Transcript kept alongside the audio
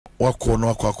wako no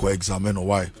akwa examine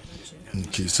why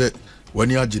okay say when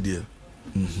you agide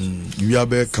you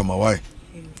are kama why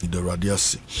the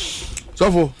radiasi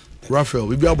so for Raphael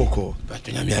we be aboko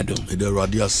the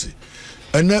radiasi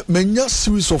and menya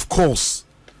series of calls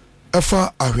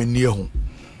efa ahwenie ho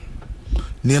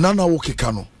ne nana wo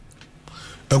keka no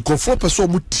enkofo pese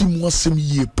omo timu asem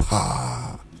yie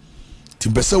pa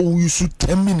timbese wo use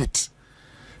 10 minutes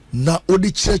na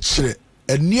odi chekire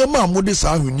eniema amode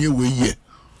sa ahwenie we ye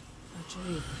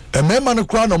emema no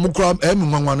kra na mo kra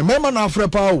emwanwan emema na afre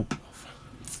pa o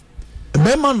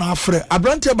emema na afre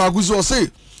abrante ba guzo o say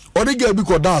odi ga bi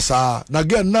ko da sa na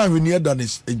ga na ahwenie da ne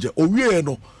eje owie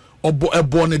no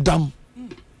ebo ne dam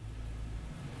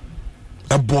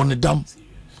ebon dam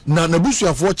na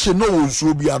nabusuafo che no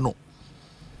wonsuo bia no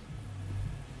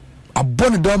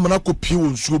abon dam na ko pie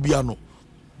wonsuo bia no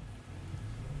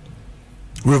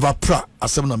river pra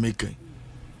asem na make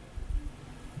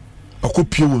ako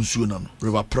pie wonsuo na no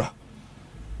river pra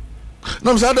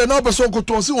na msa da na person ko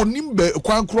to se onimbe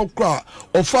kwan krokra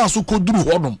ofa so koduru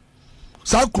honom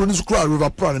sa kro ni so kra river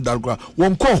pra ne dar kra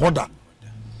won ko hoda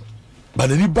ba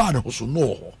ni ba ne so no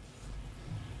ho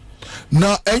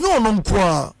na enyo no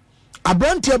mpo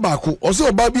abrante baako o se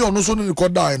oba bi ono so ni ko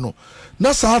dai no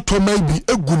na sa atoma bi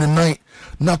egu ne nan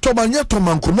na toba nye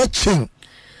toma nko na chen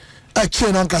a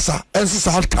chen ankasa ense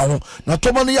sa ata ho na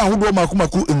toba ne ya hodo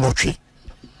makomako enwotwe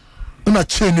na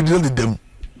chen ni de dem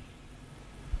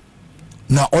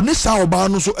na oni sa oba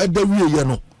no so eda wieye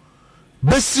no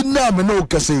besi na me no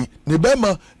kase ne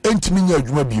bema entimi nya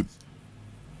adwuma bi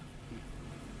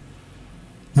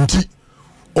nti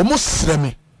omo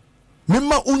sreme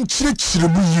mema unchire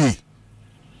bu ye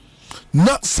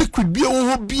na secret bia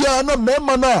wo bia na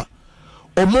mema na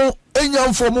omo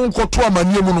enyamfo mo nkoto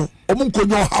amanie mu no omo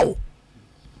nkonyo hawo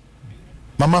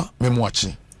mama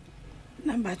memoachi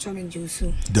number 2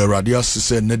 Josu the radius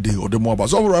say ne dey odemo aba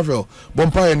so Raphael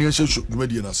bompa ye ne hyehyɛ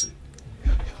dwumadi na se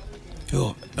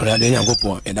yo rade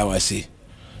nyankopon eda wase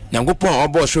nyankopon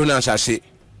obo show na asase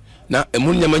na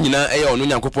emu nyama nyina eye onu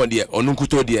nyankopon de onu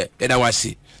nkuto de eda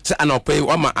wase se anope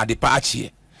wama adepa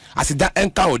achie asida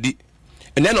enka odi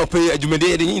ene no pe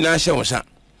adwumede de nyina hye wonsa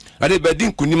ade bedi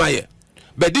nkunima ye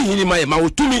bedi hinima ye ma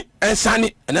wotumi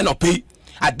ensane ene no pe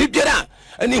adebiara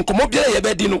eni nkomo biara ye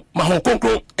bedi no ma hon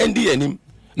konkron endi anim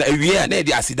na ewie na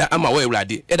de asida ama wa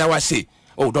ewrade eda wase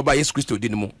o doba Yesu Kristo di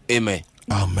mu amen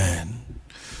amen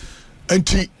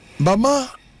enti mama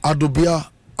adobia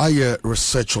aye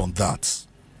research on that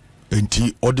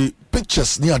enti or the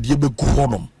pictures ni ade be gu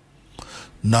honom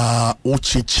na o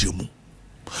chechemu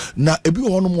na ebi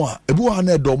honom a ebi wa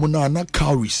na edomu na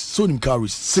calories so nim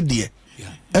calories sidie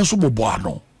enso bobo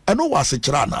ano eno wa se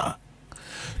kira na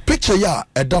picture ya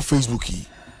eda Facebook yi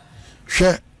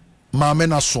hwe maame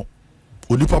na so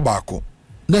onipa baako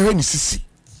na hwe ni sisi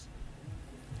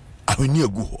ahweni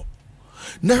agu ho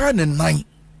na hwe ne nan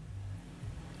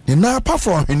ne na apart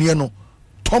from ahweni no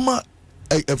toma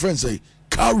a friend say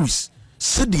calories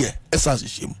sidie essence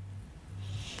shim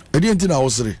edi enti na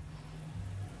wosre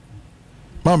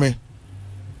mame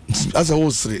asa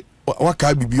wosre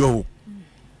waka bibio ho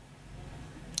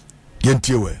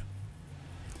yentie we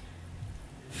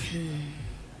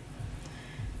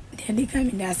de ka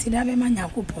mi da sida be manya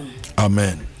kupon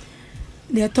amen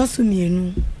de tosu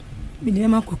mienu mi de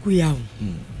makoku yawo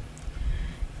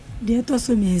de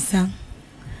tosu miensa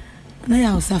na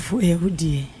ya osafo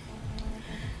ehudie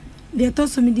de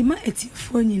tosu mi di ma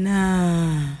etifo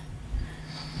nyina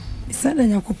sada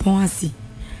nyakopon asi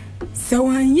se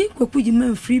wanyi kwaku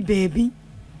jima free baby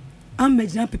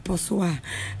amejina people so a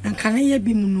anka na ye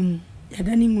bi munum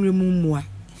yada ni nwuremu mua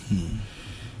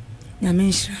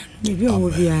nyamenshira bibi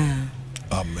obia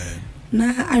amen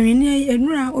na awene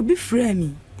enura obi frɛ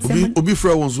mi obi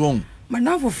frɛ won zo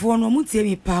manafofo no mutie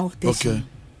mi pa o okay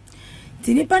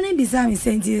tini pani bisa mi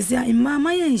senti sia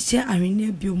imama ye nhye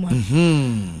awene bioma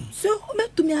so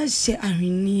metumi ahye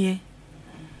awene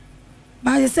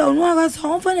ba se onu aga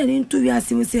so on fa na ntu wi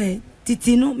asim se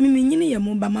titi no mimi nyini ye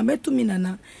mo ba ma betumi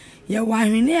nana ye wa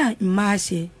awene a mma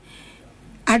ahye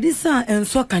adisa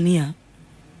enso kanea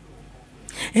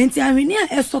enti awene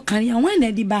a eso kanea wan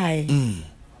na di bae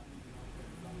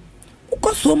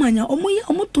uko so manya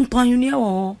omo tonton awene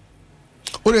wo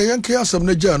o de yanke asem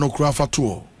na gya no kura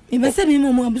fato mi be se mi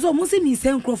mo abuso mo se mi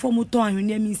se nkrofo mo ton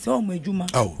awene mi se o mo adwuma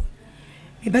aw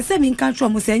mi be se mi nka tro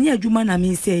mo se nya adwuma na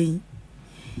mi se yi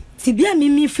tibia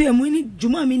mi fe mu ni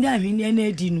dwuma mi na awene na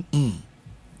adi no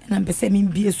na be se mi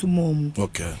bie su mo mu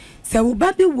okay se wo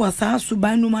ba bi wo sa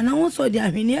suban no ma na won so de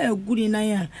awene aguri na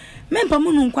ya mempa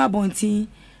mu no nkwa bontin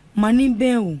mani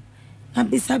ben o na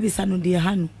bisa no de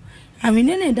ha no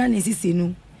awene na da na sisi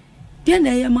no Then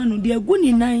I am man, dear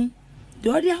Gunny nine. The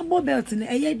other abo belt in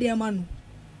a dear man.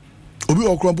 Obi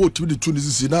okrombo to the tune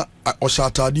is na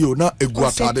oshatadio na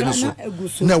eguatade ne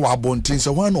so na wa bontin se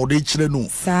wan o de kire no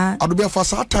adobia fa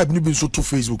sa type ni bi so to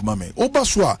Facebook mame oba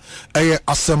so a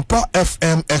Asempa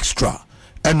FM Extra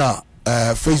ena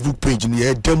Facebook page ni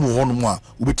e demo hono mu a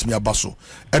obetimi abaso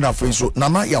ena fe so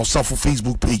nana ya usafo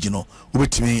Facebook page no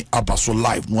obetimi abaso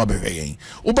live no abehwe yen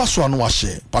oba so anu wa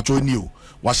share pato ni o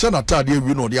wa share na tade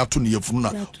awi no de ato ne yefunu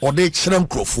na o de kire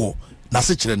nkrofo na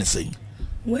se kire ne sei.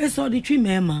 We saw the tree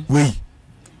mema. We.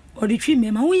 Or the tree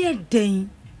mema. We are dang.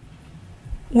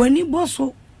 When you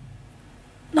bosso.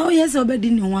 Now, yes, obedi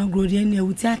in one grow the end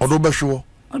with that. Or do be sure.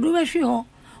 Or do be sure.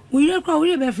 We are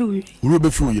crowded be free. We will be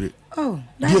free. Oh,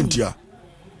 Dientia.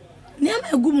 Near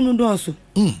a good dosso.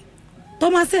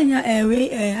 Thomas Senya,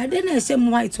 I didn't say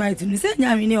white, and said,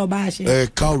 Yamini or Bash.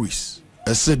 Cowries.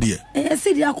 A city. A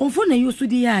city, I confirm you to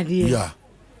the idea. Yeah.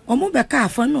 Or move a car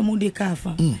for no more de car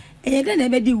for. And then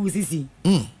never do with see.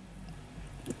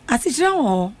 As it's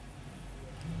wrong.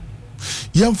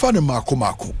 Young funny Marco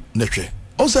Neche.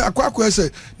 Also, a quack say,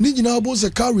 Nijina was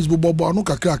a carries bobo no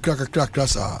crack.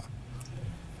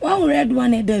 One red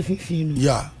one at the 15.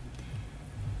 Yeah.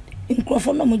 In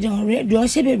Crawford, no red, do I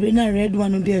say a red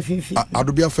one of the 15? I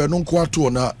do be a fair non quarto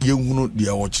na young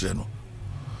dear watch.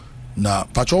 Na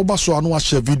pacho obaso anu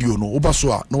share video no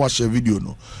obaso no share video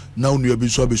no na unu abi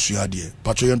so abesu ade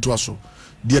pacho yento aso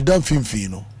de dan finfin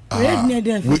no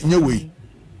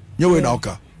nyewe na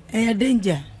oka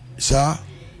danger sa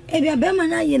e bia be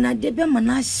mana ye na de be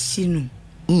mana hye no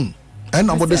en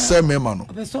na bode se mema no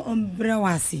obeso ombre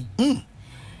wase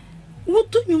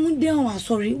wutu nyum de wa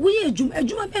sorry we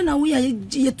adwuma be na we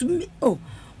yetumi oh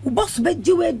boss be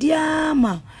jiwe dia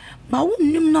ma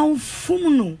wonnim na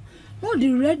fum no. No,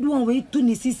 the red one way to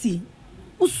Nisisi.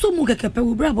 Usomu kekepe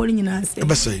we bra boli nyina ase.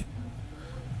 Ebe say.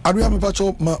 Adu am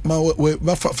pacho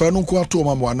ma fa no ko ato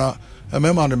ma mwana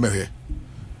mema ne mehwe.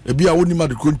 Ebi a woni ma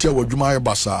de krontia wadwuma aye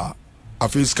basa.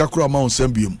 Afi sika kura ma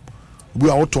onsam biem. Obi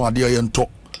a woton ade ye nto.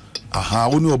 Aha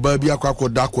woni oba bi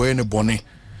akwa da ko ye ne bone.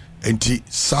 Enti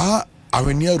saa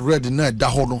ahwenia red na da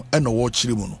ho no e na wo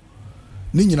kire mu no.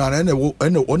 Ni nyina na ene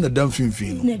on dan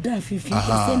finfin no. Ne dan finfin.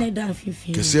 Kese ne dan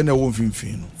finfin. Kese ne wo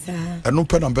finfin no. Eno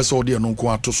pe na mpese wo de eno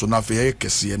nko ato so na fe ye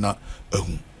kese na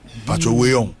ahu. Pacho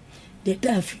we on. De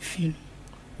dan finfin.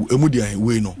 Emu dia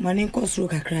we no. Mane nko soro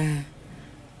kakra.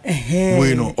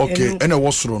 We no. Okay. Ene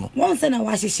wo soro no. Won se na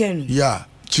wa hihye no. Yeah.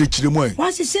 Chirichiri mo e.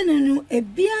 Wa hihye no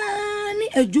ebia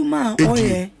ni adwuma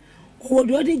oye. Wo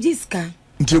do de jiska.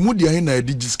 Ntemu dia hin na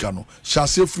edi jiska no.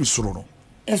 Shase free soro no.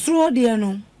 Esoro de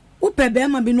no. Upe be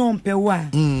ma bi no mpe wa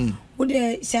wo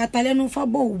de shatale no fa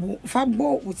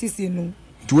bo usisi no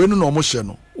tuwe no mo hye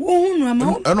no wo hu no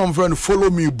ama eno mfre no follow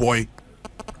me boy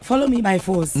follow me by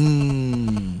force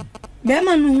be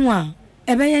ma no hu a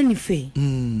ebe ye ni fe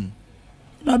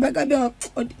no be ga be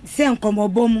se nkomo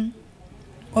bom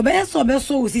obe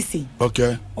so usisi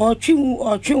okay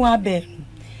otwi wa be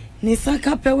ni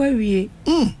saka pe wa wie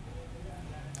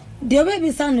de obe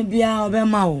bi sanu bia obe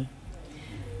ma o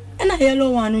and a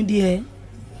yellow one, dear.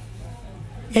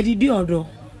 Eddie Odo.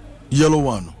 Yellow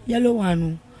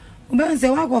one. Oben say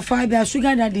wa go fiber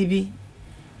sugar daddy bi.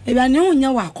 E ba ne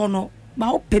onya wa kono,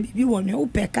 ba o pe bibi won o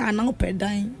pe ka na o pe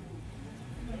dan.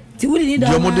 Ti wudi ni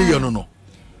da. Yo mo de ye no no.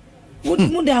 Wudi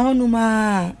mu da honu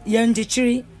ma ye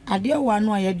nchichiri ade wa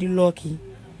no aye di lucky.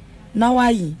 Na wa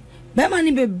yi. Be ma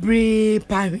ni bebre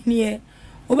pa hwene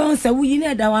oben say wo yi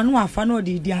na da wa no afa na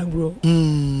odi di agro.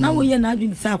 Na wo ye na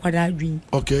adwin sa kwada adwin.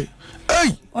 Okay.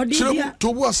 Hey!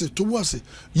 Tobuase.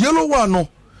 Yellow one no.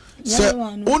 Say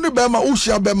only bema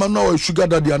ushia bema no sugar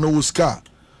daddy and no scar.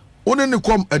 Only ni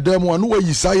kom edemo anu we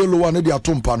yisa yellow one de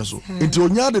atompa no so. Nti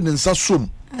onya de nsa som.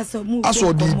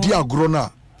 Aso di di agro na.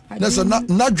 Na say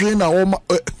na dwen na o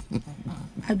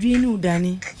adwen ni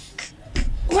udani.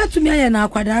 What me aye na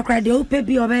akwada de o pe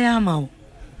bi obeya ama o.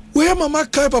 We mama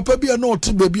kai papa bi na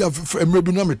oti baby emre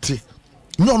bi na mete.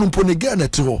 No no mpo ne ge na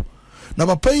te ho. Na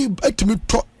papa yi etimi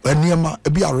to eniema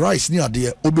ebi a rice ni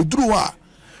ade obeduru a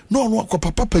no ko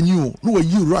papa panyi o no we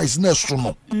yi rice na so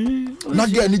no na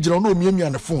ge ni gira no miamia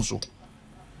ne fon so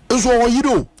eso o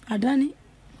yiro adani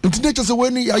ntine che se we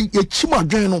ni ya chima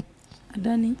adwen no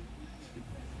adani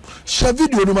share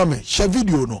video no mame share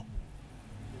video no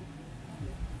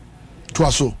to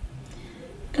aso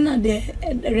na the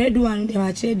red one they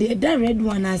watch the red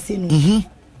one I see no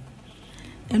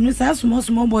enu sa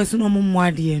small boys no mo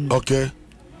ade no okay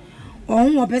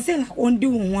on wo pese la on di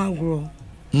wo agro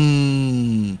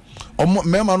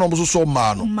mema no mo so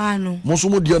ma no mo so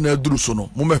mo dia na aduru so no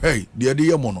mo mehwei de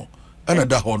ye mo no ana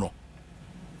da ho no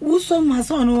Wuso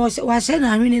maso no wa she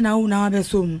na hwene na wo na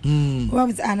abeso mu. Wa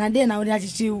anade na wo de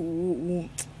achichi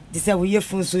de se wo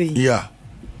yefun so yi. Yeah.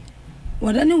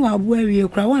 Wadani wa abu awie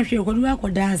kura wan hwe ko do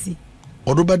akoda ase.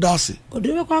 Odo be dase.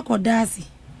 Odo be ko akoda ase.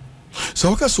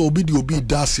 So waka so obi di obi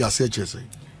dase ase chese.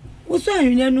 Wuso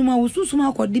ahwene anu ma wususu ma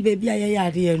akodi bebi aye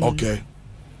ade anu. Okay.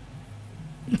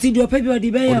 Nti di opa bi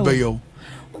odi be ye. Odi be ye.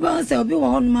 Oba se obi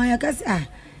wo honu ma ya kasi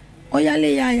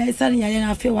oyale ya isani ya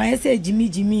na fe wa ese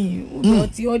jimi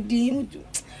oti odi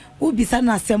ubi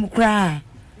sana asem kra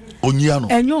onyia no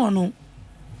enyo no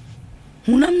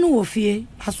hunam no wo fie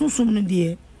asunsum no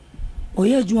de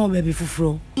oye adwuma baby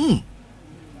fufuro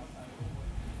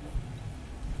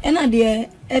ena de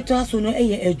eto aso no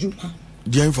eye adwuma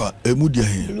de enfa emu de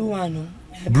hen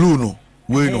blue no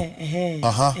we no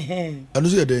aha anu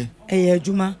se de eye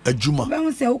adwuma ba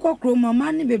mo se ukokro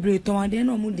mama ne bebre ton ade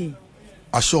na omu de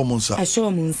asho monsa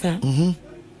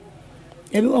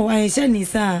ebi o wa hye ni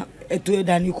sa eto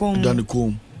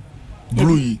danikom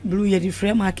blue ye the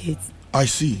free market I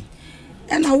see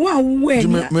and I want we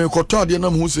me koto ade na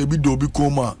mo se bi do bi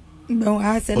koma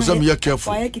o se me ye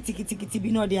careful fa kiti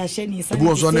bi no de hye ni sa bi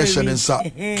won so na hye ni sa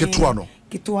ketwa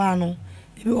no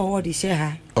ebi o de hye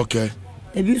ha okay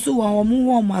ebi so wo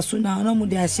mo aso na mo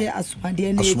de hye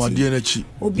asumade na chi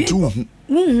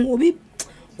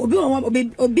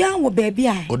obi an wo baby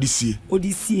a odisie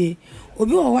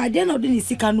obi wo ade na odi ni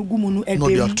sika no gumu no no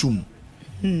dia tum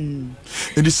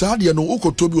edi saade no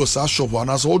ukoto bi o sa shop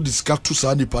ana so odi sika to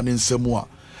sa nipa ne nsemu a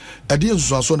ade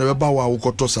nsuaso na beba wa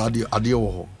ukoto saade ade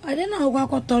wo ho ade na wo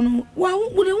akoto no wa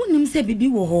wo nim se bibi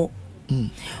wo ho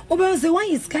obi se wan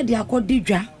iska dia akodi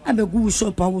dwa abegu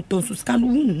shop a wo to so sika no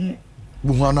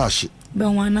bu ho na ahye be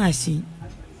ho na ahye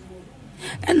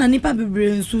ena nipa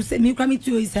bebre nsu se mi kwa mi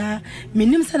ti oisa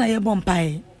minim se na ye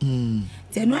bompae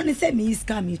te no ani se mi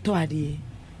iska mi to ade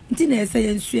nti na ese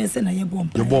ye nsu se na ye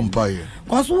bompae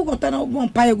ko so ko ta na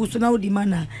bompae gu so na odi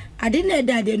mana ade na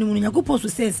ede ade no mu nyakopo so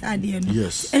se ade no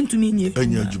entumi ni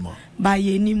enya adwuma ba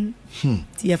ye nim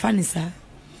ti ye fa ni sa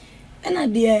ena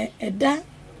de eda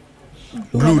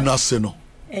blue na se no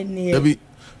ene debi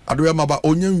adoya maba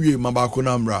onye nwie maba ko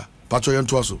na mra pacho ye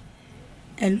nto aso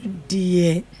en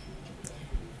die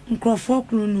nkrofo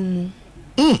kronu mu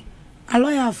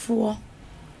aloya fo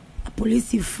a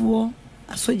police fo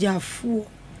a soja fo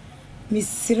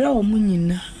misira o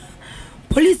munyina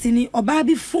police ni oba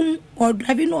bi fum or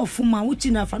driving no fum a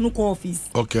wuchi na fa no ko office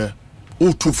okay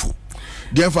o tufu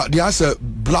there is a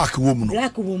black woman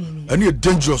and a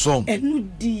dangerous home enu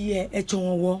di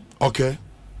echonwo okay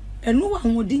enu wa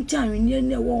hodin chanwe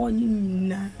ne wo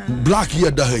nyina black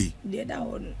here da hey da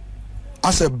on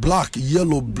as a black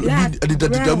yellow the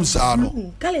damsa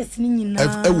no colors ni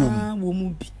nyina wo mu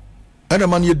bi and a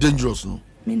man you dangerous no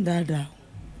min dada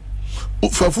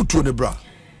fa futu ne bra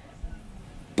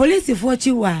police for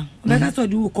chiwa be ka so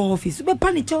di wo ko office be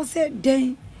panic cho say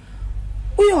den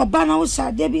we oba na wo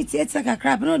sha debit etaka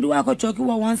crap no do wa ko choki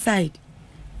wo one side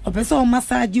opese o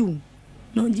massage you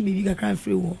no ji bibi ka crap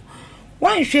free wo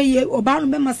wan hwe ye oba no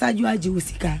be massage you agi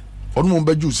usika onu mo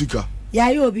be ju usika ya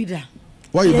ye obi da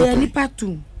why you be ni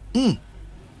patu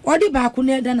odi ba ku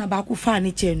na eda na ba ku fa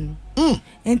ni chenu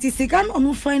enti sika no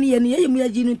no fa ni ye ni ye mu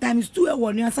agi no times 2 e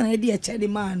wo no asa na ye de eche de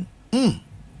man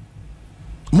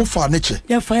mo fa ne che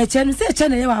ye fa eche no se eche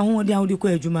na ye wa ho de awodi ko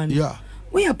adwuma no yeah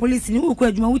we are police ni wo ko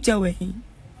adwuma wo che we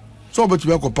so betu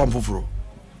be ko pam foforo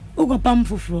wo ko pam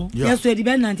foforo yes we di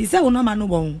be nanti se wo no ma no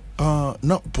bon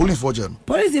no police for jam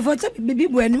police for che bibi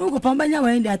bo ani wo ko pam banya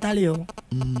we ndi atale yo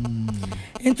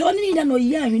enti oni ni da no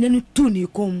ye ahwene no tu ni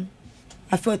kom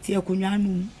afoti akunwa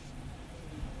no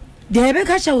de be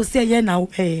ka cha wo se ye na wo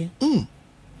be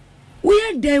we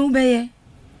den wo be ye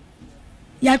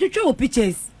ya twetwe wo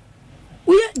pictures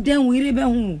we den we re be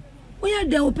hu we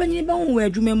den wo panyi be hu we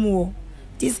adwuma mu wo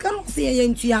tiska no se ye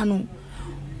ntua no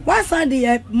wa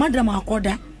sande madam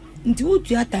akoda nti wo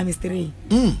tua times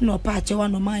 3 no pa che wa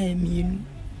no ma ya mienu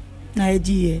na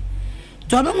ejiye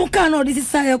to be mu ka na odi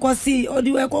sisa ye ko si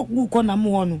odi we ko ku na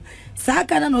mu ho no sa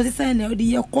ka na no sisa na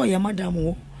odi ye ko ye madam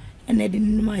wo ene de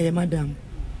ni ma ye madam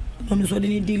no so de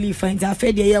ni dili find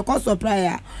afa de ye ko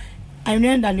surprise I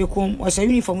remember ne kom o se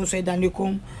uniform so da ne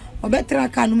kom o betra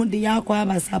ka no de ya ko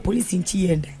abasa police nchi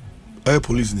ye nda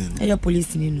police ni no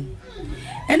police ni no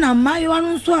ena mayo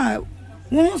anu so a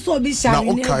won so bi sha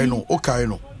ni na okay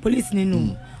no police ni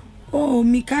no oh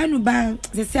mi kai no ba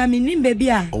se ami ni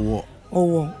baby a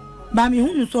owo ba mi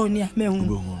hunu so ni a me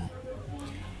hunu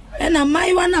ena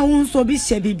mayo na won so bi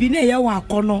sha bibi na ye wa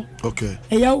akono okay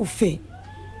e ya ofe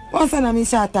won sa na mi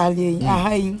sha atale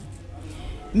ahai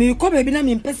me ko baby na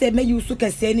me pese me use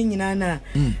kese ni nyina na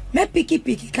me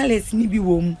piki colors ni bi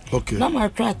wo mu na ma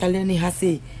try atale ni ha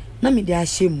say na me de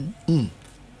ahyem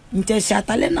nte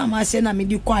shatale na ma hye na me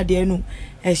di kwa de no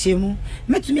ehyem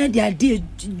metumi de ade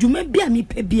djuma bia me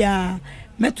pe bia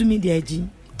metumi de agi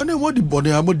ana mo di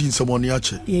bone amodi nsamoni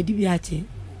ache ye di bi ache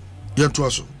ye to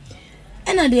aso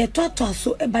ana de to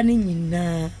aso e ba ni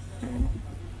nyina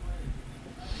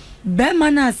be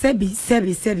mana sebi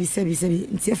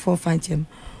ntie for fanchem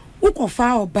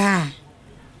ukofa oba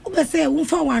ube se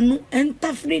unfa wanu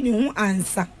entafri ni hu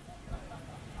ansa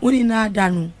uni na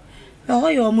adanu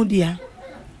oyo mudia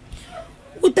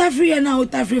utafri na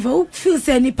utafri fa feel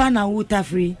say nipa na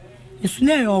utafri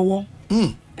esune yowo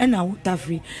na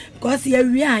utafri because ye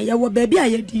wi a ye wo baby a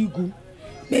ye digu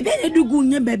baby ye digu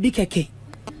nye baby keke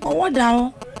owo da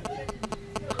o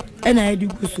na ye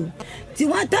digu so ti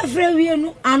watafri wi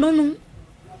no anonu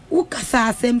ukasa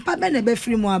asempa be na be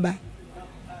free mu aba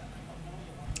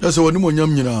ese woni mo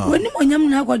nyam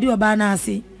nyina akodi oba na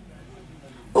ase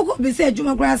uko be se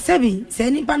adwuma kra sebi se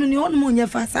nipa no ni ono mo nya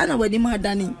fa sa na wadi ma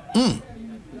adani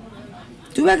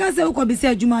tu be ka se uko be se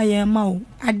adwuma ye ma o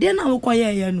ade na uko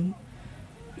ye no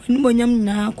woni mo nyam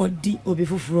nyina akodi obi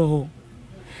fufuro ho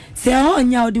se ho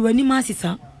nya odi wani ma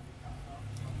sisa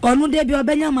onu de bi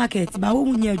obenya market ba wo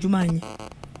nya adwuma anya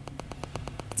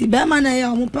ti be ma na ye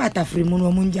o mo pata free mu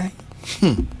no mo njai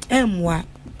emwa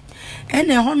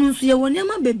ene hono nso ye woni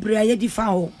ma bebre aye di fa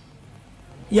ho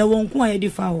ye won ko aye di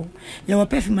fa ho ye wo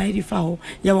perfume aye di fa ho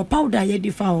ye wo powder aye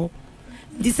di fa ho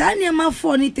di sa ne ma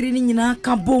fo ni tri ni nyina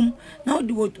ka bom na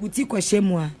odi wuti kwahye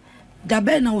mu a da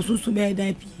be na osusu be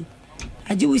da pie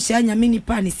agi wo hia nya mini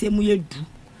pa ni semu ye du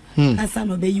asa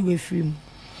no be yi we free mu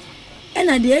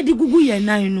ena de edi gugu ye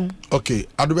nan no okay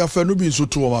adobe afa no bi nso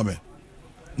to ma me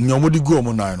nyomodi gu o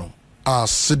mo nan no a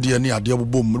sede ne ade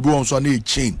bobom bi won so na e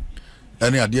chain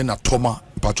ene ade na toma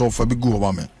pacho fa bi gu o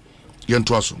ma me ye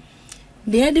nto aso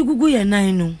de edi gugu ye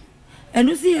nan no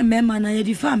enu si ye mema na ye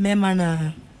di fa mema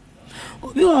na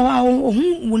obi wa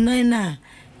ohun wunan na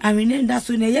awene nda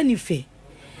so na ye ni fe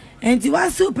enti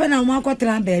wa super na mo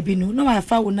akotra baabi no no wa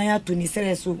fa wunan ato ni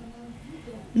sere so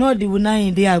no di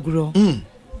wunan de agro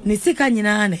ni sika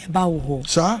nyina na e ba wo ho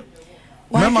sa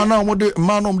mema na mo de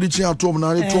ma no mo de chi ato mo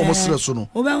na re to mo sere so no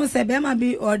oba ho se be ma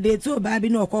bi o de to ba bi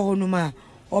na okọ ho no ma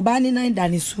oba ni nan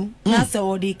dani su na se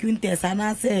o de quintessa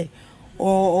na se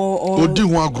odi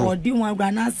ho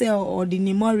agro na se o di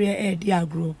ni more e di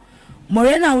agro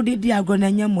more na o di agro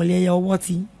na nya mole ye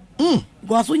woti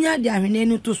go so nya di ahwene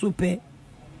ni to so pe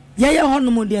ye ho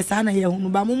no mo de sa na ye ho no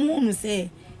ba mo no se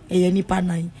e ye nipa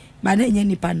nan ba na nya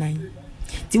nipa nan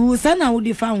ti wo sa na o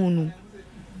di fa ho no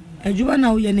adwuma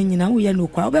na wo ye ne nyina wo ye no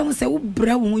kwa wo be ho se wo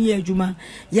bra wo ye adwuma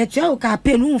ye twa wo ka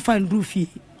pe no fa ndru fie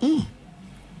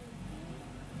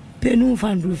pe no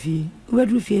fa ndru fie wo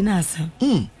ndru fie na asa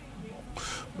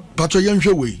pacho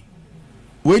yenhwe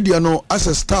we dia no as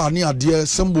a star ni ade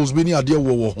symbols bi ni ade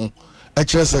wo ho e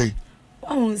kire sei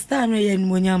oh star no ye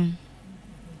nmonyam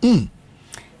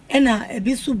ena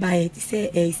ebi su bae ti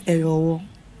se e yowo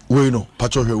we no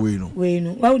pacho hwe we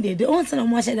no wa de on se na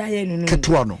mo hye da ye no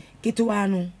ketwa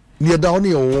no ni da on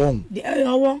ye wo de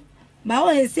yowo ba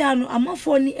o esi anu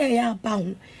amafo ni e ya ba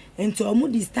ho enti omu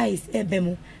di styles e be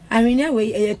mo awene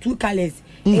we e two colors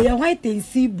e white and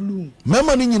sea blue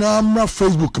mema ni nyina amra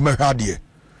Facebook me hwade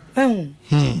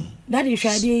that is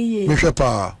hwade ye me hwe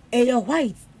pa e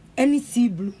white any sea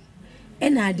blue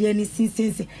and ade any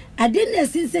sinsense ade na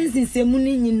sinsense mu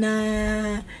ni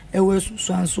nyina e we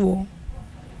susu anso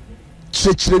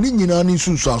chire ni nyina ni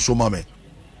susu anso ma me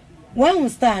one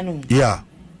star no yeah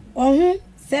ohun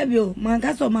sebio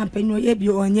mankaso mampani oye bi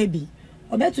onye bi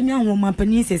obetumi ahwo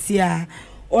mampani sesi a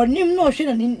onim no hwe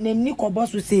na ni kobo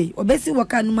so sei obesi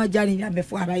waka no majari ya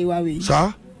befo arayiwa we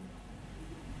sa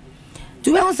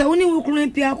tuwe on se woni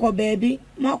wukuru pia ko baabi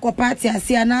ma ko party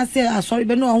ase na ase asori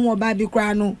be no ho oba bi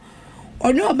kra no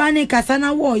oni oba ne kasa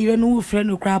na wo yire no wo frɛ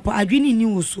no kra po adwini ni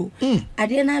wuso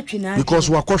ade na atwe na because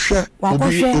wakohwe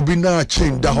obi na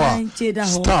chain da ho a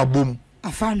star bom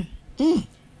afano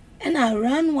ena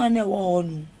run one e wo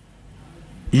no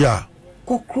yeah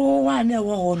kokro one e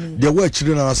wo no de wa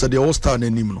chire na asa de wo star na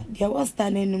nim no de wo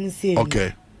star na nim se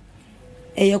okay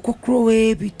ye kokro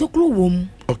we bi tokro wom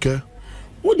okay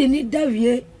wo de ni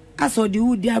dawie aso de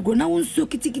wo di agro na won so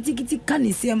kitikiti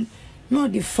kanisem no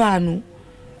de fa no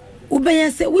wo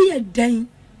be se wo ye dan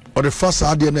o de fa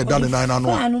sa de na da na na no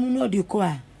fa no no de ko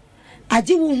a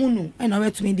agi wo hu no e na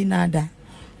wetumi di na ada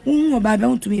wo ba be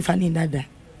wutumi fa ni dada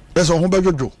eso ho be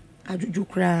jojo ajuju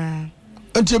kra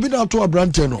enti ebi na to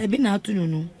abrante no ebi na to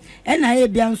no e na e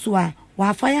bia nso a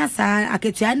wa fa ya sa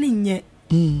aketua ne nye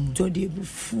to de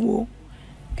bufuo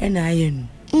e na ye no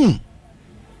And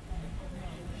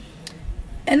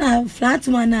a flat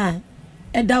man,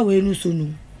 a da way no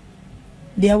soon.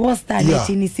 There was time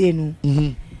in his say no.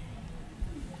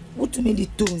 What to me the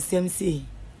tone, Sam say.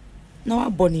 Now a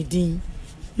bonny dean.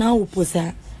 Now,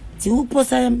 Posa. Ti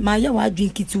Posa, my yawa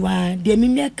drink it to one, dear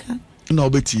Mimeka. Now,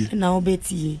 Betty. Now,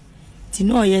 Betty. Ti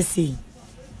no, yes, say.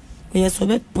 We are so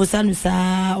bet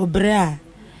Posanusa or Brea.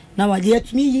 Now, I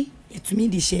get me, it's me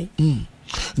the share.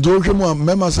 Don't you want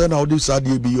Mamma said how this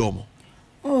idea be yomo?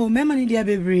 Oh, Mamma, dear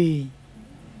baby.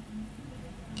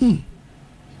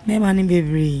 Mamma,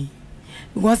 baby.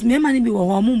 Because Mamma be a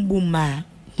woman boom ma.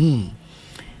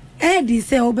 Eddie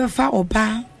say, Obefa or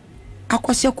ba.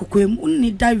 Akwashe kukwem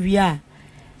unni dawia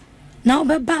na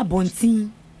obeba bontin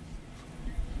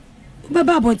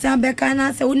abeka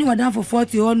na se oni wadan for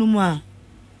 40 onu mu a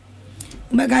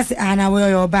obega se ana we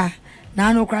yoba na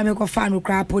anu kra me ko fa anu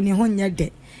kra po ni honye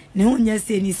de ni honye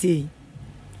se ni se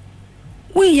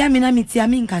we ya me na meti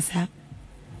ami nkasa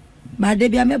ba de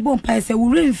bia me bon pa se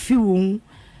wo remfi wo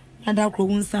na da kro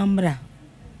won sambra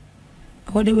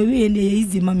ko de we ne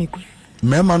easy mami kra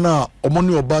Mema na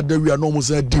omoni oba dawia no mo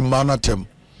say di mana tem.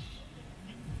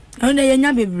 Ona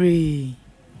yenya bebre.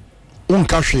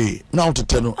 Unka hwe na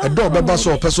otete no edo beba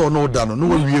so opese no da no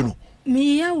we wie no.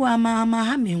 Mi ya wa ma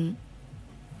ha me hu.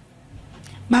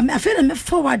 Ma me afere me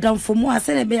forward down for mo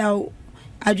asere be ya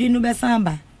adwenu be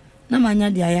samba na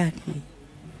manya dia ya.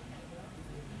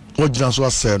 O jina so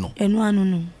ase no. Enu anu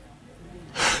no.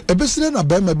 Ebesire na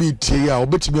ba ma bi tie ya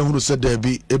obetimi ehunu se da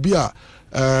bi ebi a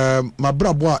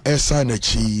mabrabo a esa na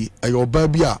chi ayo ba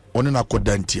bi a one na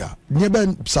kodantia nye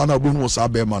ben sa na obehu sa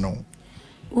ba ma no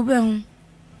obehu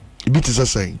bi ti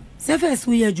say first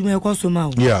we adwuma ekoso ma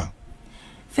o yeah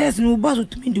first no boss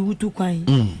to me di wutu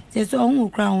kwan say so ohun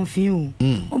okra on fin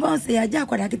o ba say ya ja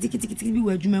kwada kitikiti bi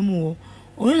wa adwuma mu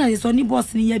o na so ni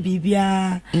boss ni ya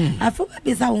bibia afo ba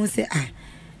be sa won say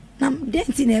na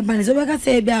denti na e ba ni so be ka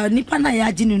say bia nipa na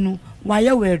ya ginu no wa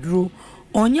ya wedro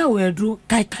onye wedru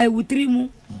kai wutri mu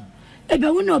ebe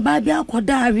wo no ba bia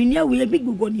akoda ahwene we big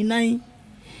gugo ni nan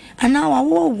ana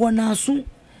wo na asu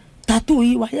tattoo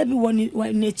yi wa ya bi woni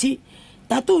nechi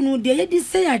tattoo no de ye di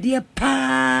say ade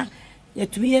pa ye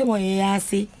tuye wo ye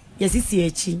ase ye sisi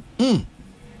echi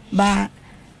ba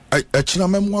china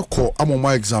memwa ko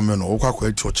amoma exam no okwa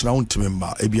echi china untime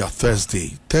mba ebi a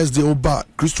Thursday oba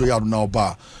Christo ya na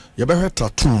oba ye be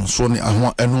tattoo so ni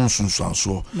ahwa enu nsunsuan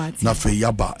so na fe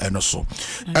yaba eno so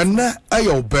and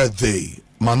your birthday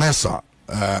Manessa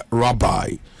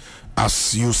Rabbi,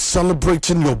 as you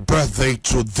celebrating your birthday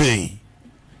today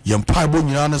yempaibo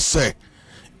nyina say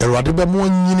erade be mo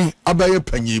nyini abaye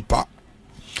panyi pa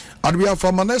adwe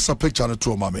afa Manessa picture no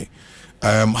to mame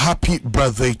happy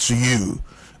birthday to you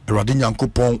erade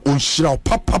nyankopon onhyira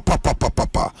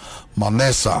papa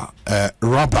Manessa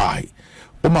Rabbi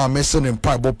o ma mese ne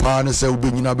mpaibo pa ne se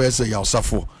obenyina be se ya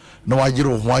osafo na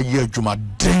wajiro ho aye adwuma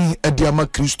den ediama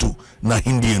Kristo na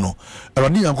hindi no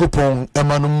erade nyankopon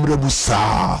emanu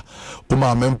mrebusa o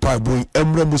ma me mpaibo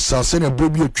emrebusa se ne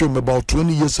brobi otwem about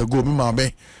 20 years ago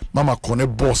mi mama kone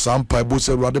boss mpaibo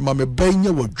se erade ma me banye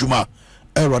wadwuma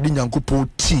erade nyankopon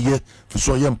tie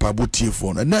so ye mpaibo tie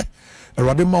fo no ne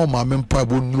erade ma o ma me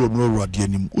mpaibo nuro erade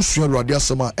anim usua erade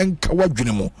asema enka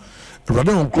wadwene mu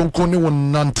erade nkronkron ne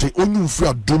won nante onyumfri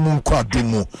adomu nkwa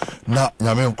adomu na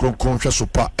nyame nkronkron hwe so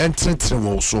pa entretre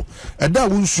wo so eda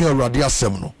wonsua erade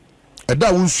asem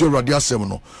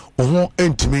no oho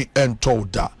entimi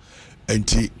entoda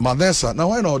enti Manessa na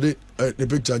why na ode the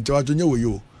picture ntawa tonye wo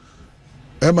yo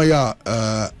ema ya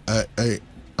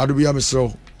adobia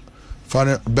mesro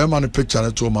fane be man picture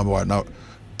na to ma boy na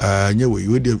nye wo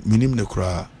yo de minim ne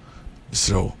kura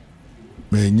mesro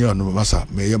me nyo no masa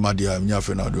me ye madia nya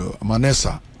fe na do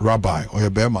Manessa Rabbi o ye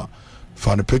be ma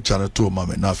fane picture na to ma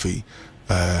me na fe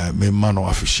me mano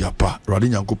afishia pa radi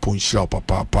nyankopon hira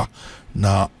papa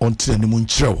na ontire ni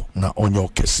munkyerɛw na onye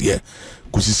okese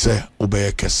kusi se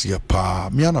obeye kese pa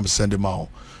me anam sende ma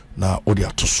na odi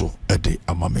atoso ede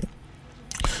amame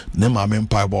ne ma me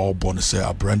mpa ba obo ne se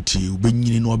abranti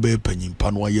obenyini no obeye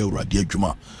panyimpa no aye urade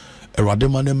adwuma erade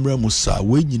ma ne mra musa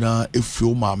we nyina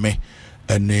efio ma me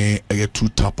ene eye two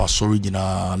tapa sorry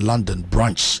nyina London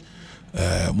branch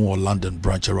more London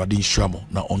branch erade nhwamo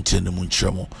na ontire ne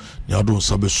munkyerɛw ne ado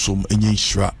nsabe som enye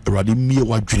nhira erade mie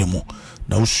wadwene mu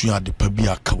na usua de pa bi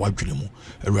aka wadwene mu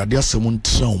erade asem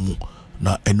ntra mu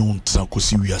na eno ntra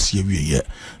kosi wiase awieye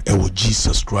ewo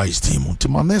Jesus Christ him to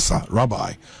Manessa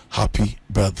Rabbi happy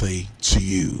birthday to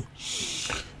you.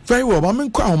 Very well ma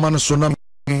menkwa homa no so na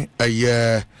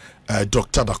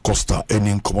Dr. Da Costa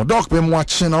eni nkomo doc be mo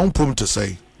ache na umpom to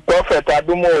say Prophet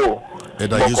Adumo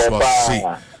eda Yesu say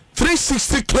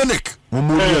 360 clinic mo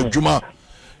mo adwuma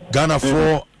Ghana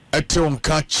for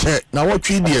Etonka check. Now what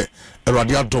we dear?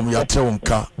 Radia dom ya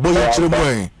Tonka.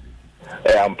 Boy,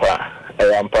 Ampa.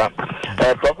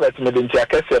 Prophet Medintia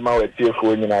Kessema with you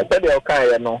for you. I said,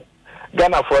 okay, no.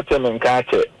 Ghana for them and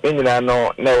catch it. In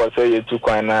no, never say you took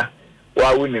one.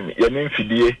 Why wouldn't you? Your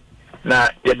fidie. Now,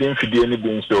 you didn't feed any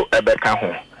beans so Ebeka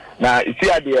home. Now, it's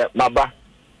the idea, Maba,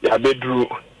 ya bedroom.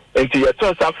 Into your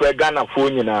son suffer Ghana for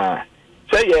you now.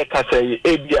 Say, ye can say,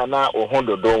 Abiana or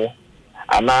Hondo do.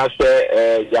 And I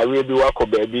say, ya really walk,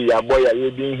 baby, ya boy, ya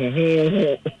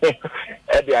really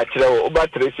at the actual over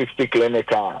 360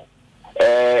 clinic.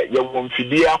 You won't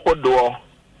feed the apple door.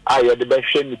 I had the best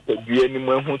shame to be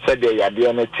anyone who said they are the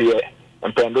energy.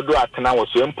 And Pendodo at now was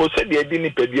so imposed, they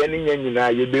didn't pay the any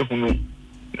you be who.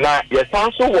 Now, yes,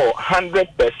 also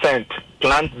 100%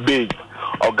 plant-based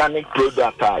organic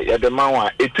product. Yeah, the man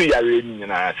etu yare ni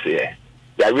na say.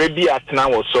 Yare bi atna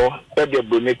wo so e de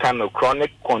boneka no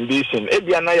chronic condition. E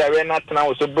bi na yare na atna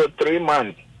wo so about 3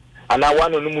 months. And I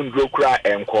want no mundro kra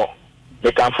enko.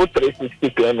 They can for 360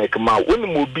 clinic ma. When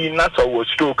mu bi na so wo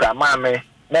stroke ma me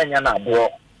na nya na abo.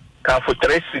 Can for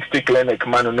 360 clinic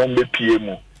ma no be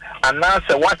PM. And now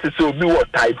say what is obi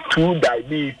what type 2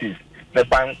 diabetes. The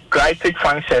pancreatic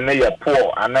function is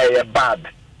poor and is bad.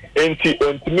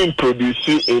 It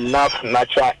produce enough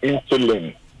natural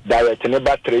insulin direct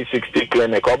about 360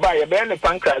 clinic. Or by the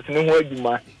pancreas,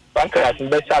 pancreas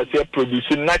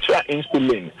produce natural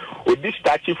insulin. With this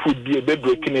starchy food be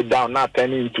breaking it down, now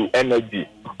turning into energy.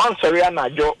 On Sariana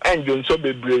Joe and Johnson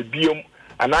be biome,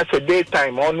 and as a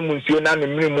daytime on Monsiona and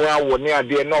Mimoa near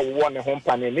there no one home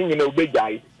pan and you know big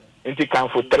guy. Into come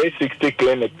for 360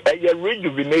 clinic. A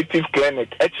rejuvenative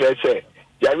clinic. HSA.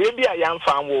 Ya rebi a young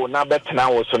farm will now bet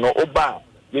now so no oba.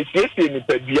 This is in the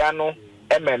Pediano,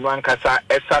 one Kasa,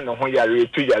 Essa no ya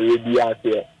retu ya rebi out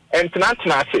there. And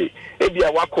Tana say, Ebi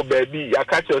a wako baby, ya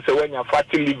catch us when your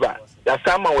fatty liver. Ya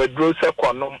sama we draw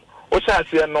sequanum. Osha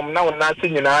say nom now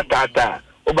nothing in our tata.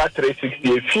 Over 360.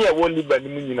 If you won't live an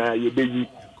immunina, you baby.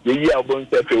 The year won't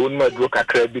say a woman broke a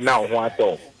crabby now, what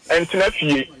all. And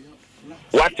Tanafi.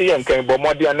 What you can be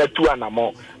more than 2 and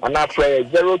more, and I pray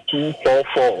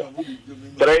 0244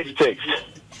 36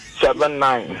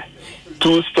 79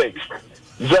 26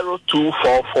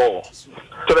 0244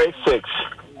 36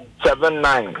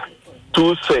 79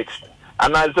 26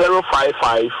 and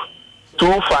 055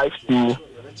 252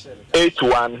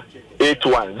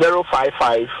 8181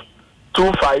 055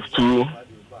 252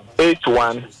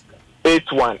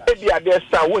 8181. If you are there,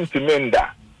 sir, won't you mend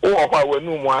that? Oh, why we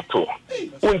no matter.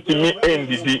 Won't me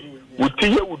ended. Would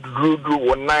you would do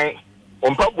 1 night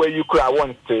on pub where you could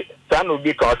want to. San will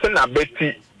be causing a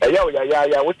Betty, a ya,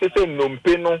 what is a no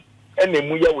peno, and the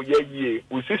muya will ye,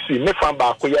 we see nefa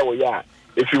back ya.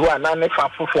 If you are not nefa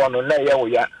for no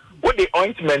ya, what the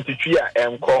ointment to cheer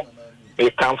and call a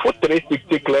comfort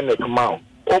 360 clinic mount.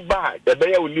 Oh, by the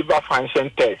bear will liver function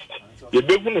test. The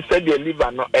baby said the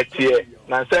liver no at here,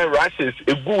 Nansen rashes,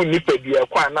 a good nipper, dear,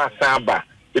 quite not samba.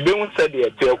 The Bill said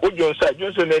the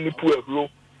Johnson any poor rule.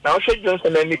 Now she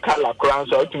Johnson any color crown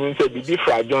so to mean say be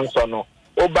Fry Johnson or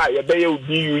by a bay will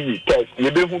be you test.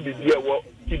 You be who be dear what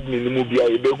kidney movie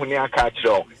a be who near catch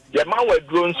all. Your man were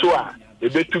grown so a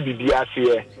bit to be dear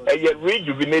here. A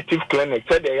rejuvenative clinic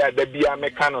said they are the Bia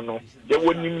Mecano. They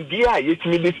wouldn't be it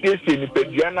me this in the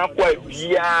Pediana quite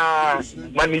Bia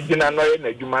managing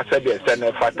annoying you must say the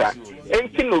Senate Fata.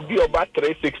 Anything will be about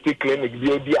 360 clinic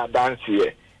be a dance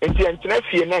here. Nti entene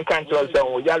fie na kan tro se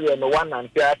o yare no one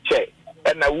and check e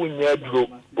na wunya duro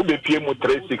wo be pie mu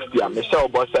 360 a me sha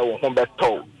obo se wo ho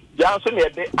beto ya so ne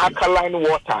de alkaline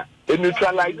water e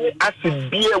neutralize acid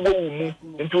bi e wo mu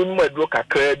nti wo mu aduro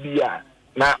kakra bi a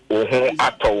na wo ho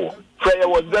ato prayer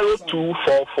was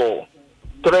 0244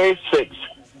 36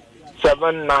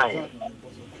 79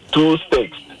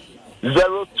 26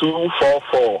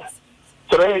 0244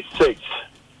 36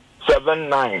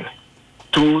 79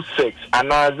 26 and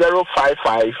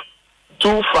 055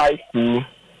 252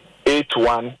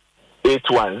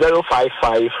 8181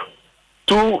 055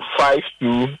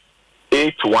 252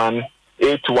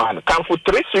 8181. Come for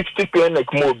 360 clinic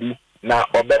mobi na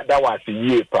obeda was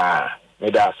ye pa me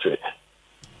that's it.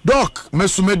 Doc,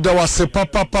 mesumeda was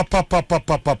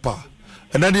papa.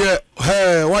 And then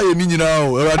hey, why you mean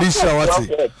now? Radisha what's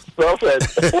it? Prophet.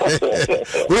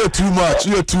 We're too much.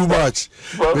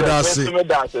 That's it.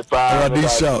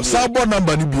 Radisha. Sabo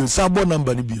number ni bio.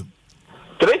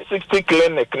 360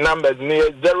 clinic numbers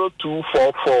near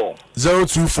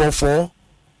 0244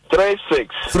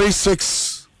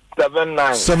 36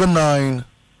 79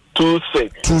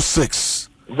 26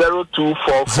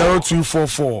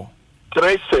 0244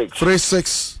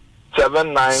 36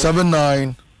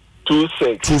 79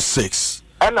 26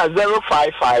 and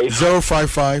 055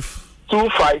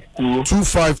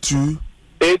 252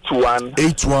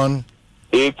 81.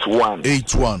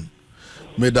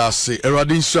 May that say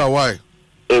Eradin Shawai.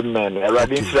 Amen.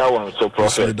 Eradin Shawan so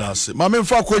prophet. May that say. Mamma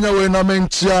Fakwenya we na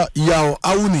mentia yaw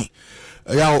awuni.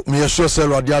 Yaw me sure say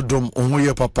Radia dom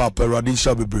onye papa Eradin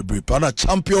Shaw bebre. Pana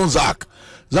champion Zach.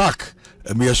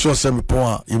 Me sure say me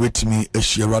pon ye betimi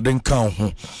ehie Eradin kan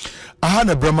ho. Aha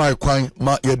na brema kwan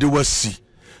ma ye de wasi.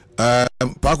 Pa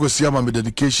kwesi ama me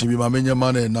dedication bi ma menye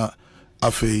man na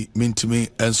afei mintimi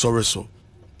ensore so.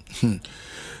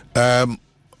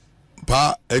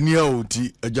 Pa enia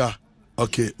oti eja.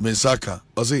 Okay, Mensaka.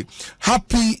 I say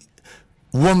happy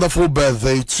wonderful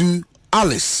birthday to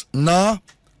Alice na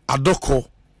Adoko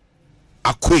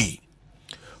Akwe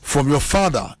from your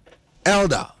father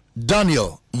Elder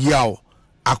Daniel Yao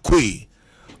Akwe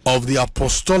of the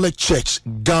Apostolic Church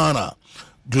Ghana.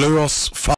 Glorious father.